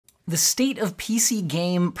The state of PC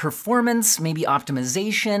game performance, maybe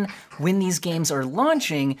optimization, when these games are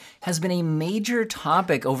launching, has been a major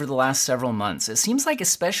topic over the last several months. It seems like,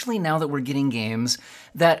 especially now that we're getting games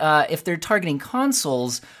that, if they're targeting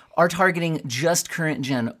consoles, are targeting just current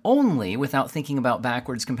gen only without thinking about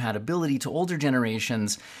backwards compatibility to older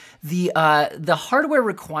generations. The hardware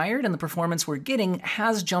required and the performance we're getting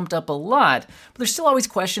has jumped up a lot, but there's still always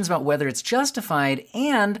questions about whether it's justified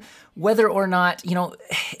and whether or not,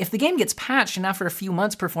 if the game gets patched and after a few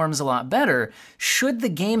months performs a lot better, should the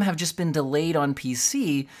game have just been delayed on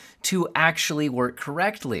PC to actually work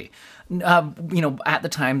correctly, at the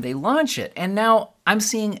time they launch it? And now I'm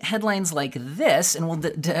seeing headlines like this, and we'll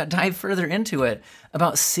dive further into it,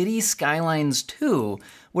 about City Skylines II,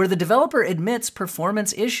 where the developer admits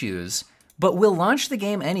performance issues, but will launch the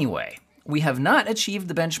game anyway. We have not achieved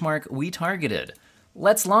the benchmark we targeted.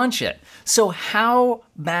 Let's launch it. So how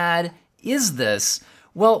bad is this?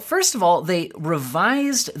 Well, first of all, they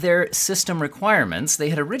revised their system requirements. They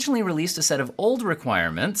had originally released a set of old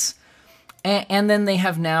requirements, and then they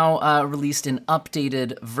have now released an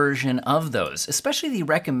updated version of those. Especially the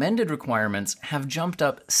recommended requirements have jumped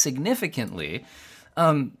up significantly.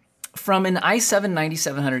 From an i7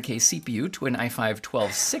 9700K CPU to an i5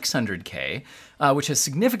 12600K, which has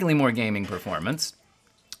significantly more gaming performance.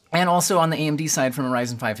 And also on the AMD side, from a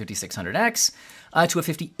Ryzen 5 5600X to a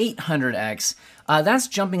 5800X. That's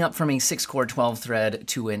jumping up from a 6-core 12-thread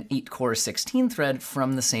to an 8-core 16-thread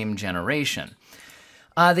from the same generation.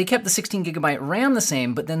 They kept the 16GB RAM the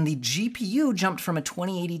same, but then the GPU jumped from a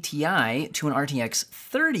 2080 Ti to an RTX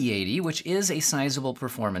 3080, which is a sizable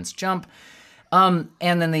performance jump. And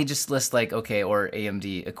then they just list or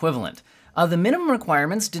AMD equivalent. The minimum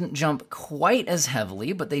requirements didn't jump quite as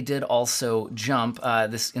heavily, but they did also jump,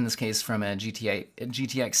 in this case, from a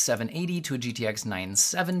GTX 780 to a GTX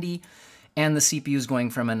 970. And the CPU is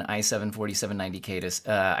going from an i7 4790K to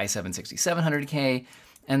i7 6700K.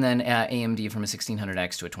 And then AMD from a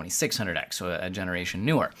 1600X to a 2600X, so a generation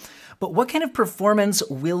newer. But what kind of performance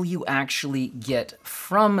will you actually get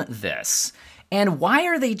from this? And why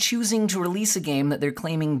are they choosing to release a game that they're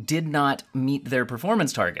claiming did not meet their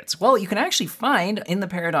performance targets? Well, you can actually find in the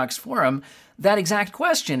Paradox forum that exact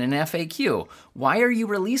question in FAQ. Why are you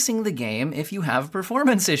releasing the game if you have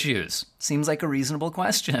performance issues? Seems like a reasonable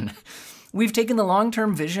question. We've taken the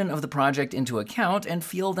long-term vision of the project into account and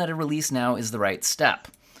feel that a release now is the right step.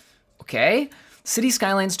 Okay. City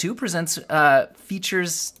Skylines II presents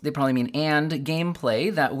features, they probably mean and,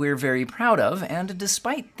 gameplay that we're very proud of, and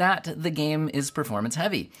despite that, the game is performance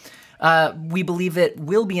heavy. We believe it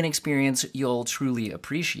will be an experience you'll truly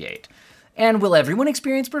appreciate. And will everyone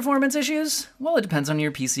experience performance issues? Well, it depends on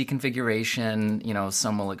your PC configuration.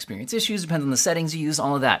 Some will experience issues, depends on the settings you use,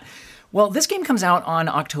 all of that. Well, this game comes out on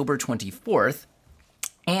October 24th,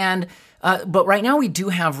 and but right now we do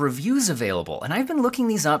have reviews available, and I've been looking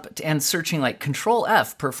these up and searching Control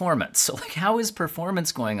F performance. So how is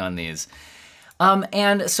performance going on these?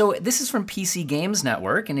 And so this is from PC Games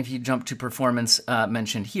Network, and if you jump to performance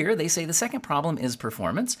mentioned here, they say the second problem is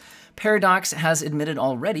performance. Paradox has admitted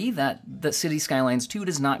already that the City Skylines 2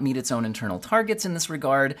 does not meet its own internal targets in this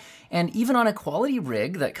regard, and even on a quality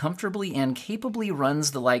rig that comfortably and capably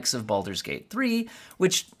runs the likes of Baldur's Gate 3,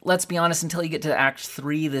 which, let's be honest, until you get to Act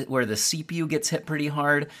 3, where the CPU gets hit pretty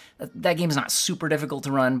hard, that game's not super difficult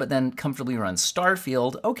to run, but then comfortably runs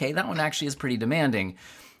Starfield. Okay, that one actually is pretty demanding.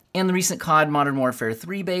 And the recent COD Modern Warfare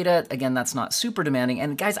 3 beta, again, that's not super demanding.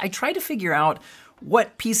 And guys, I tried to figure out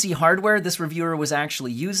what PC hardware this reviewer was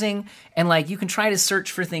actually using. And you can try to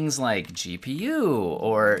search for things like GPU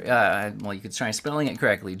or, you could try spelling it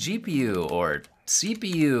correctly, GPU or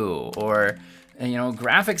CPU or,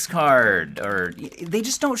 graphics card, or they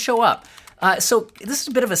just don't show up. So this is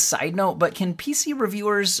a bit of a side note, but can PC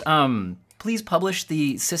reviewers please publish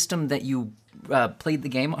the system that you played the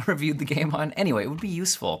game, reviewed the game on? Anyway, it would be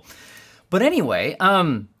useful. But anyway,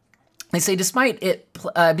 they say despite it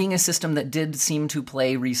being a system that did seem to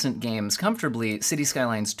play recent games comfortably, City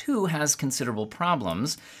Skylines 2 has considerable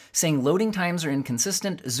problems, saying loading times are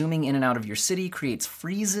inconsistent, zooming in and out of your city creates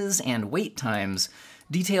freezes and wait times,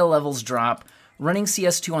 detail levels drop, running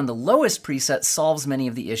CS2 on the lowest preset solves many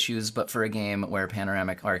of the issues, but for a game where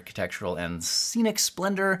panoramic architectural and scenic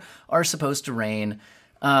splendor are supposed to reign,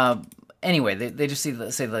 anyway, they just say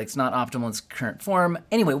that it's not optimal in its current form.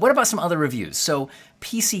 Anyway, what about some other reviews? So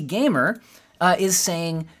PC Gamer is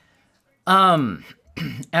saying,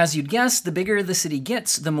 as you'd guess, the bigger the city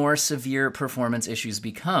gets, the more severe performance issues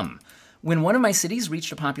become. When one of my cities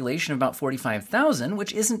reached a population of about 45,000,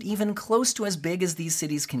 which isn't even close to as big as these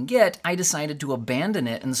cities can get, I decided to abandon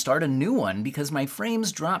it and start a new one because my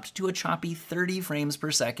frames dropped to a choppy 30 frames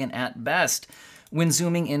per second at best when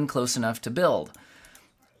zooming in close enough to build.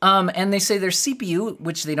 And they say their CPU,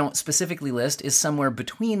 which they don't specifically list, is somewhere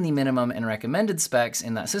between the minimum and recommended specs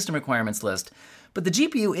in that system requirements list. But the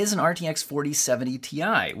GPU is an RTX 4070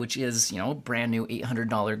 Ti, which is, brand new $800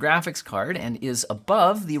 graphics card and is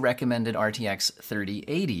above the recommended RTX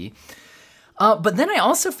 3080. But then I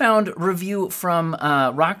also found a review from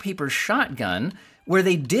Rock Paper Shotgun, where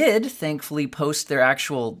they did thankfully post their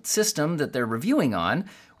actual system that they're reviewing on,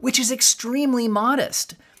 which is extremely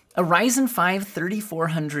modest. A Ryzen 5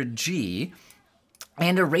 3400G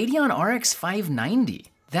and a Radeon RX 590.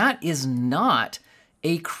 That is not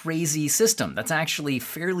a crazy system. That's actually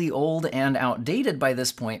fairly old and outdated by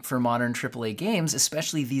this point for modern AAA games,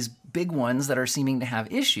 especially these big ones that are seeming to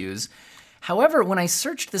have issues. However, when I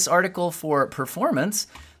searched this article for performance,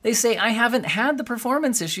 they say I haven't had the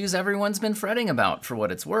performance issues everyone's been fretting about. For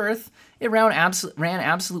what it's worth, it ran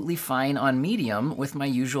absolutely fine on medium with my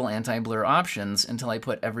usual anti-blur options until I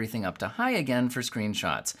put everything up to high again for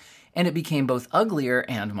screenshots, and it became both uglier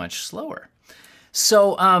and much slower.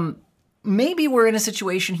 So, maybe we're in a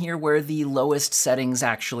situation here where the lowest settings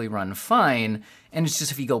actually run fine, and it's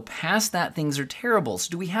just if you go past that, things are terrible. So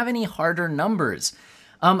do we have any harder numbers?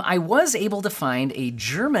 I was able to find a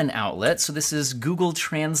German outlet, so this is Google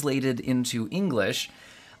translated into English.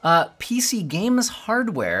 PC Games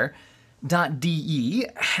Hardware.de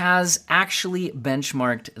has actually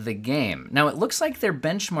benchmarked the game. Now it looks like their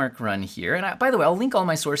benchmark run here, and by the way, I'll link all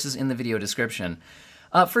my sources in the video description.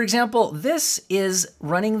 For example, this is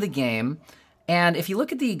running the game, and if you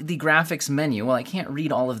look at the graphics menu, well, I can't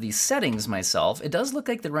read all of these settings myself, it does look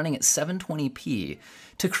like they're running at 720p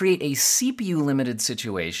to create a CPU-limited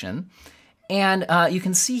situation. And you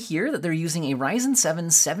can see here that they're using a Ryzen 7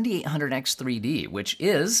 7800X 3D, which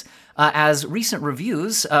is, as recent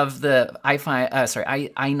reviews of the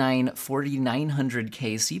i9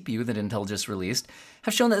 4900K CPU that Intel just released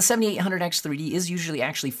have shown that the 7800X 3D is usually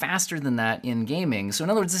actually faster than that in gaming. So in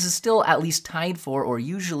other words, this is still at least tied for, or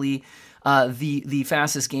usually the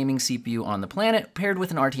fastest gaming CPU on the planet, paired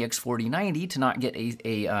with an RTX 4090 to not get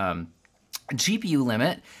a GPU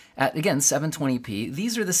limit at, again, 720p.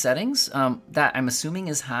 These are the settings that I'm assuming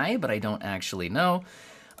is high, but I don't actually know.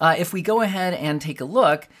 If we go ahead and take a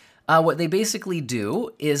look, what they basically do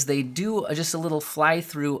is they do just a little fly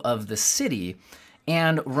through of the city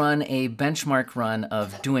and run a benchmark run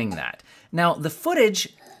of doing that. Now, the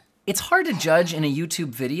footage, it's hard to judge in a YouTube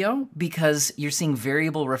video because you're seeing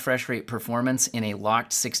variable refresh rate performance in a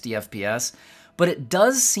locked 60 FPS, but it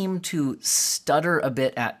does seem to stutter a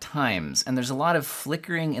bit at times, and there's a lot of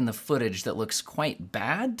flickering in the footage that looks quite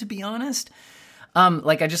bad, to be honest.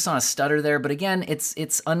 Like I just saw a stutter there, but again,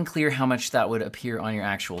 it's unclear how much that would appear on your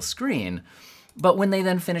actual screen. But when they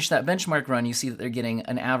then finish that benchmark run, you see that they're getting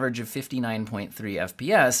an average of 59.3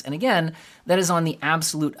 FPS. And again, that is on the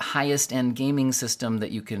absolute highest end gaming system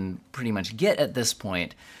that you can pretty much get at this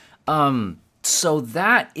point. So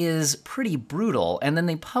that is pretty brutal. And then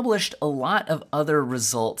they published a lot of other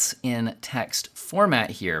results in text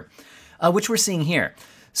format here, which we're seeing here.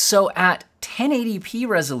 So at 1080p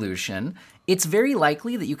resolution, it's very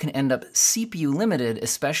likely that you can end up CPU limited,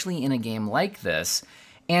 especially in a game like this.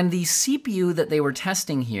 And the CPU that they were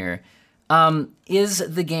testing here is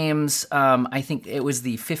the game's, I think it was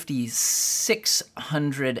the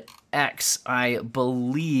 5600X, I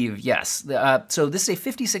believe, yes. So this is a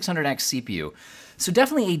 5600X CPU. So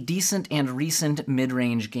definitely a decent and recent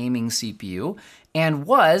mid-range gaming CPU, and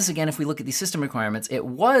was, again, if we look at the system requirements, it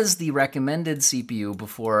was the recommended CPU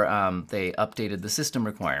before they updated the system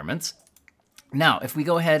requirements. Now, if we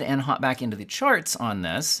go ahead and hop back into the charts on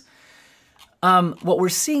this, what we're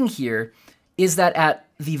seeing here is that at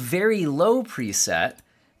the very low preset,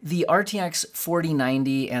 the RTX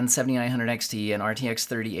 4090 and 7900 XT and RTX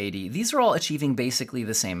 3080, these are all achieving basically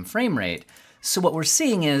the same frame rate. So what we're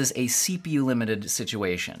seeing is a CPU limited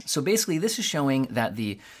situation. So basically this is showing that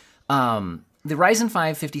the Ryzen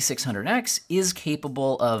 5 5600X is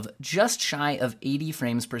capable of just shy of 80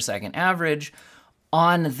 frames per second average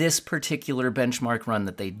on this particular benchmark run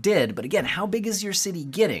that they did. But again, how big is your city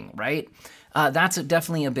getting, right? That's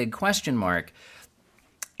definitely a big question mark.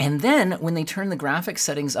 And then when they turn the graphics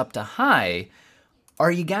settings up to high,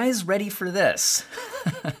 are you guys ready for this?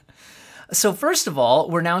 So first of all,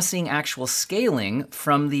 we're now seeing actual scaling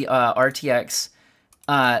from the RTX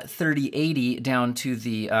 3080 down to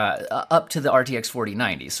the up to the RTX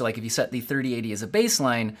 4090. So like if you set the 3080 as a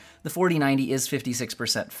baseline, the 4090 is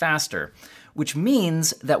 56% faster, which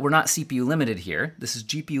means that we're not CPU limited here. This is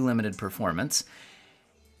GPU limited performance.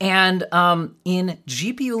 And in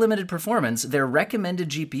GPU limited performance, their recommended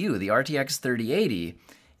GPU, the RTX 3080,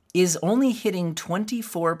 is only hitting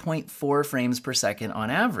 24.4 frames per second on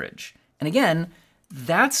average. And again,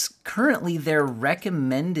 that's currently their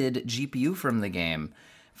recommended GPU from the game,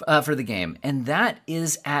 for the game, and that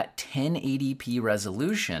is at 1080p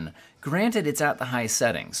resolution. Granted, it's at the high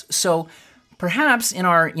settings. So perhaps in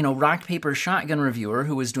our rock, paper, shotgun reviewer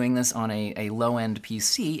who was doing this on a low-end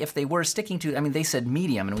PC, if they were sticking to, I mean, they said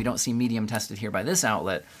medium, and we don't see medium tested here by this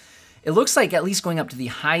outlet, it looks like at least going up to the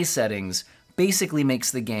high settings basically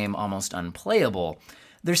makes the game almost unplayable.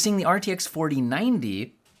 They're seeing the RTX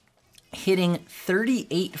 4090 hitting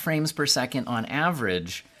 38 frames per second on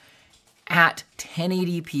average at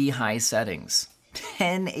 1080p high settings.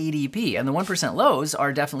 1080p, and the 1% lows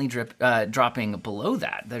are definitely dropping below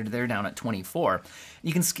that. They're down at 24.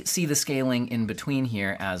 You can see the scaling in between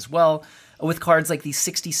here as well, with cards like the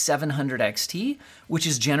 6700 XT, which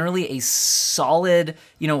is generally a solid,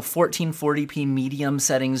 1440p medium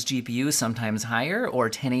settings GPU, sometimes higher, or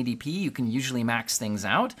 1080p. You can usually max things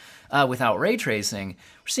out without ray tracing.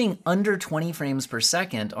 We're seeing under 20 frames per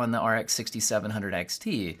second on the RX 6700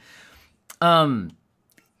 XT.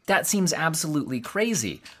 That seems absolutely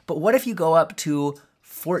crazy. But what if you go up to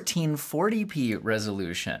 1440p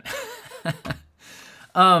resolution?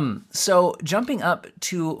 So jumping up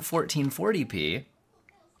to 1440p,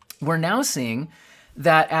 we're now seeing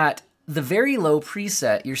that at the very low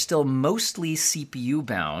preset, you're still mostly CPU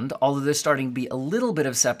bound, although there's starting to be a little bit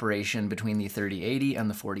of separation between the 3080 and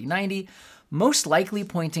the 4090, most likely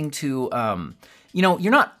pointing to,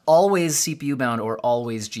 you're not always CPU bound or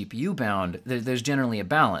always GPU bound. There's generally a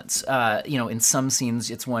balance. In some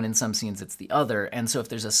scenes it's one, in some scenes it's the other. And so if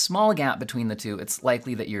there's a small gap between the two, it's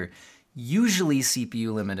likely that you're usually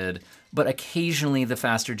CPU limited, but occasionally the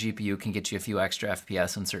faster GPU can get you a few extra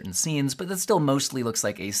FPS in certain scenes, but that still mostly looks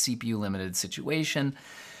like a CPU limited situation.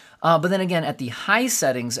 But then again, at the high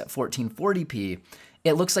settings at 1440p,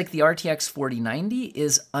 it looks like the RTX 4090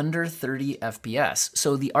 is under 30 FPS.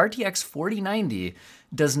 So the RTX 4090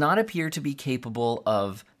 does not appear to be capable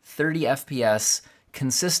of 30 FPS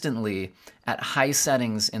consistently at high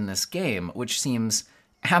settings in this game, which seems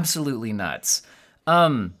absolutely nuts.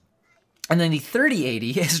 And then the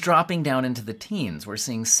 3080 is dropping down into the teens. We're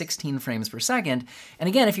seeing 16 frames per second. And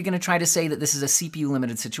again, if you're going to try to say that this is a CPU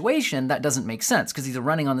limited situation, that doesn't make sense because these are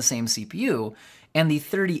running on the same CPU. And the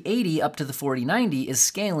 3080 up to the 4090 is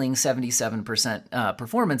scaling 77%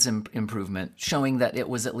 performance improvement, showing that it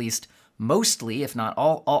was at least mostly, if not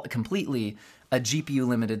all completely, a GPU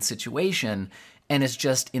limited situation, and is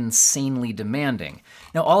just insanely demanding.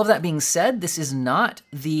 Now, all of that being said, this is not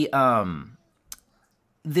the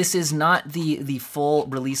full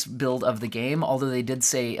release build of the game, although they did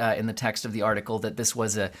say in the text of the article that this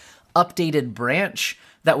was a updated branch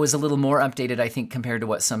that was a little more updated, I think, compared to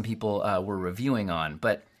what some people were reviewing on.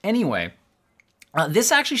 But anyway,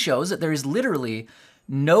 this actually shows that there is literally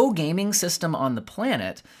no gaming system on the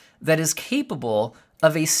planet that is capable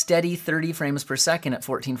of a steady 30 frames per second at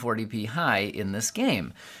 1440p high in this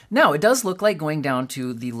game. Now, it does look like going down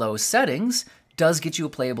to the low settings does get you a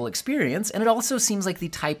playable experience, and it also seems like the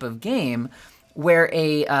type of game where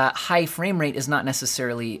a high frame rate is not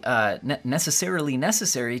necessarily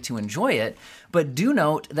necessary to enjoy it. But do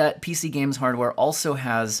note that PC Games hardware also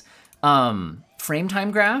has frame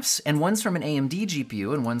time graphs, and one's from an AMD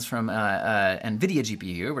GPU and one's from NVIDIA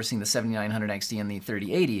GPU here. We're seeing the 7900 XT and the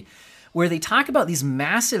 3080, where they talk about these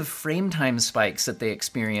massive frame time spikes that they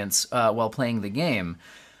experience while playing the game.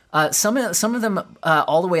 Some of them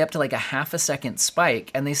all the way up to like a half a second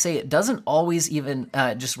spike, and they say it doesn't always even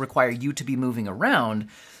just require you to be moving around.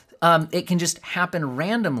 It can just happen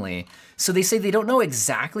randomly. So they say they don't know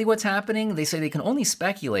exactly what's happening. They say they can only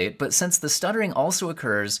speculate, but since the stuttering also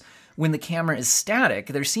occurs when the camera is static,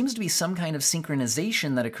 there seems to be some kind of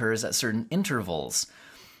synchronization that occurs at certain intervals.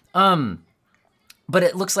 But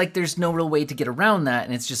it looks like there's no real way to get around that,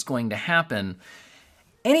 and it's just going to happen.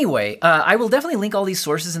 Anyway, I will definitely link all these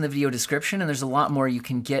sources in the video description, and there's a lot more you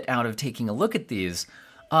can get out of taking a look at these.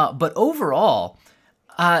 But overall,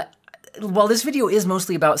 while this video is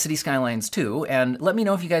mostly about City Skylines 2, and let me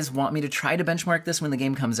know if you guys want me to try to benchmark this when the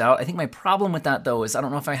game comes out. I think my problem with that, though, is I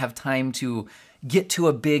don't know if I have time to get to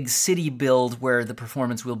a big city build where the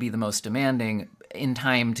performance will be the most demanding in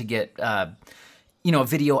time to get a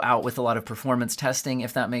video out with a lot of performance testing,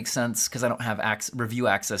 if that makes sense, because I don't have review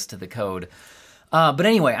access to the code. But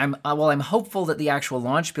anyway, while I'm hopeful that the actual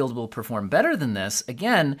launch build will perform better than this,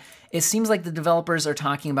 again, it seems like the developers are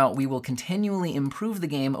talking about we will continually improve the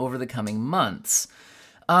game over the coming months.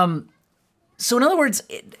 So in other words,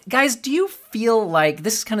 guys, do you feel like,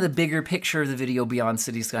 this is kind of the bigger picture of the video beyond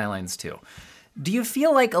Cities Skylines 2. Do you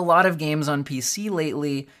feel like a lot of games on PC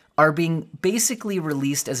lately are being basically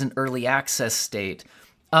released as an early access state,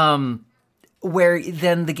 where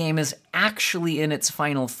then the game is actually in its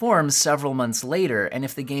final form several months later, and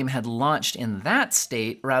if the game had launched in that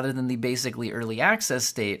state rather than the basically early access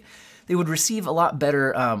state, they would receive a lot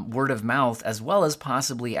better word of mouth as well as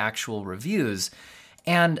possibly actual reviews.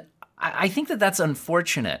 And I think that that's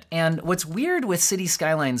unfortunate. And what's weird with Cities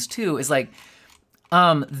Skylines 2 is like,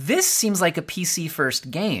 this seems like a PC first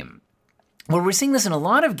game. Where we're seeing this in a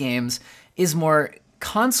lot of games is more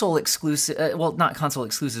console exclusive, well, not console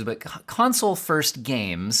exclusives, but console first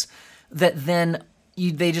games that then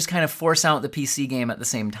they just kind of force out the PC game at the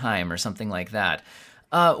same time or something like that.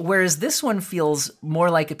 Whereas this one feels more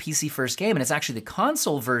like a PC first game, and it's actually the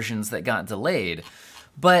console versions that got delayed.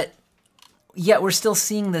 But yet we're still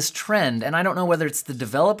seeing this trend, and I don't know whether it's the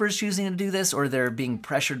developers choosing to do this or they're being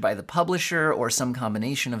pressured by the publisher or some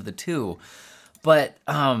combination of the two. But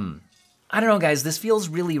I don't know, guys, this feels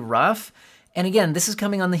really rough. And again, this is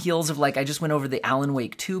coming on the heels of, like, I just went over the Alan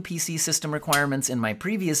Wake 2 PC system requirements in my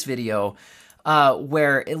previous video,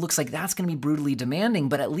 where it looks like that's going to be brutally demanding,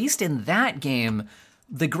 but at least in that game,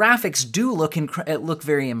 the graphics do look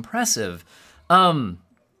very impressive. I'm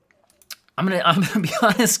gonna be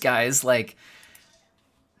honest, guys, like,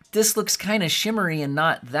 this looks kind of shimmery and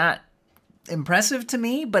not that impressive to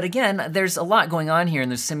me, but again, there's a lot going on here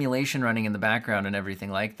and there's simulation running in the background and everything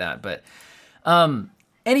like that. But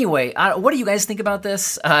anyway, what do you guys think about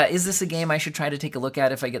this? Is this a game I should try to take a look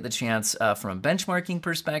at if I get the chance from a benchmarking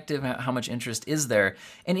perspective? How much interest is there?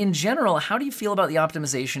 And in general, how do you feel about the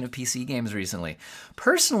optimization of PC games recently?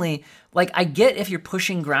 Personally, like, I get if you're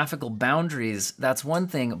pushing graphical boundaries, that's one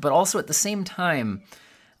thing, but also at the same time,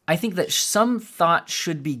 I think that some thought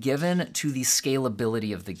should be given to the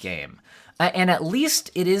scalability of the game. And at least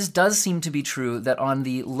it does seem to be true that on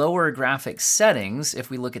the lower graphics settings, if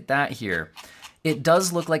we look at that here, it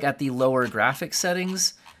does look like at the lower graphics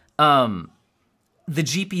settings, the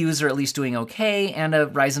GPUs are at least doing okay, and a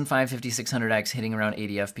Ryzen 5 5600X hitting around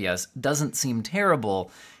 80 FPS doesn't seem terrible.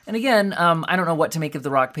 And again, I don't know what to make of the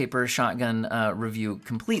rock, paper, shotgun review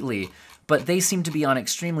completely, but they seem to be on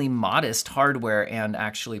extremely modest hardware and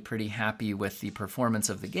actually pretty happy with the performance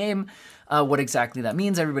of the game. What exactly that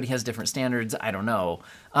means, everybody has different standards, I don't know.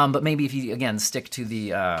 But maybe if you, again, stick to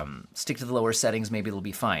the lower settings, maybe it'll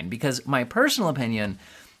be fine. Because my personal opinion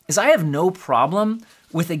is I have no problem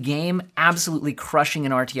with a game absolutely crushing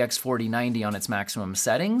an RTX 4090 on its maximum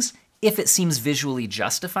settings if it seems visually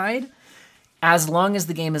justified, as long as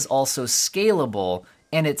the game is also scalable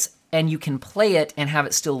and you can play it and have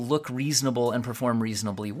it still look reasonable and perform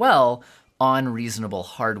reasonably well on reasonable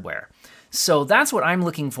hardware. So that's what I'm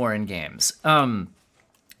looking for in games.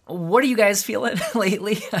 What are you guys feeling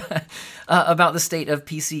lately about the state of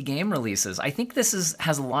PC game releases? I think this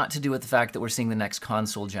has a lot to do with the fact that we're seeing the next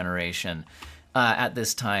console generation at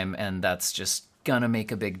this time, and that's just gonna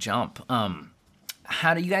make a big jump.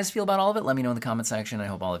 How do you guys feel about all of it? Let me know in the comment section. I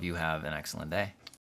hope all of you have an excellent day.